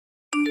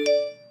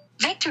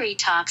Victory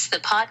Talks, the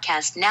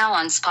podcast, now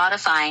on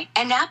Spotify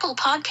and Apple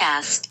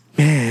Podcast.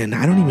 Man,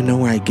 I don't even know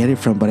where I get it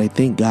from, but I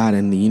thank God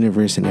and the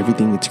universe and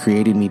everything that's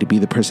created me to be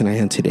the person I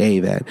am today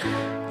that,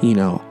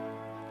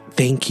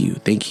 thank you.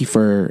 Thank you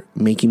for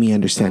making me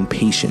understand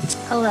patience.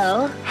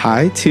 Hello.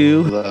 Hi,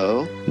 to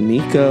Hello.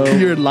 Nico.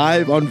 You're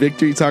live on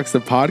Victory Talks, the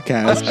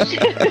podcast.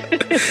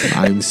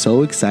 I'm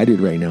so excited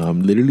right now.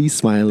 I'm literally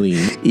smiling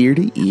ear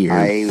to ear.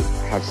 I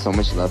have so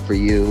much love for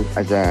you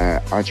as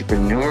an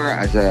entrepreneur,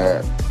 as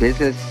a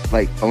business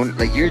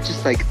owner. You're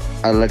just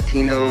a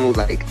Latino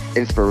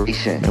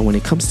inspiration. And when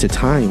it comes to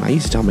time, I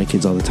used to tell my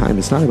kids all the time,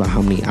 it's not about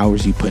how many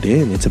hours you put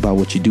in, it's about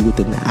what you do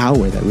within the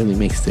hour that really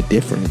makes the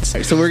difference.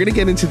 So we're gonna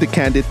get into the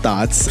Candid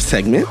Thoughts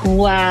segment.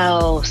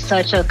 Wow,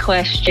 such a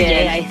question.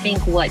 I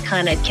think what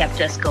kind of kept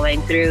us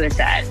going through is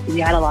that we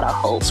had a lot of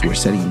hope. So we're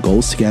setting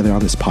goals together on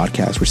this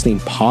podcast. We're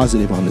staying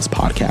positive on this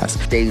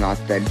podcast. Staying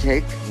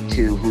authentic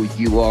to who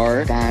you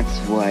are, that's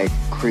what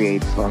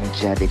creates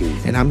longevity.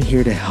 And I'm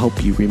here to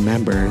help you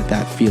remember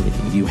that feeling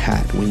you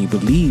had when you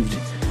believed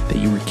that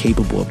you were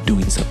capable of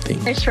doing something.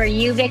 It's for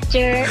you,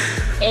 Victor,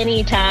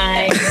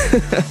 anytime.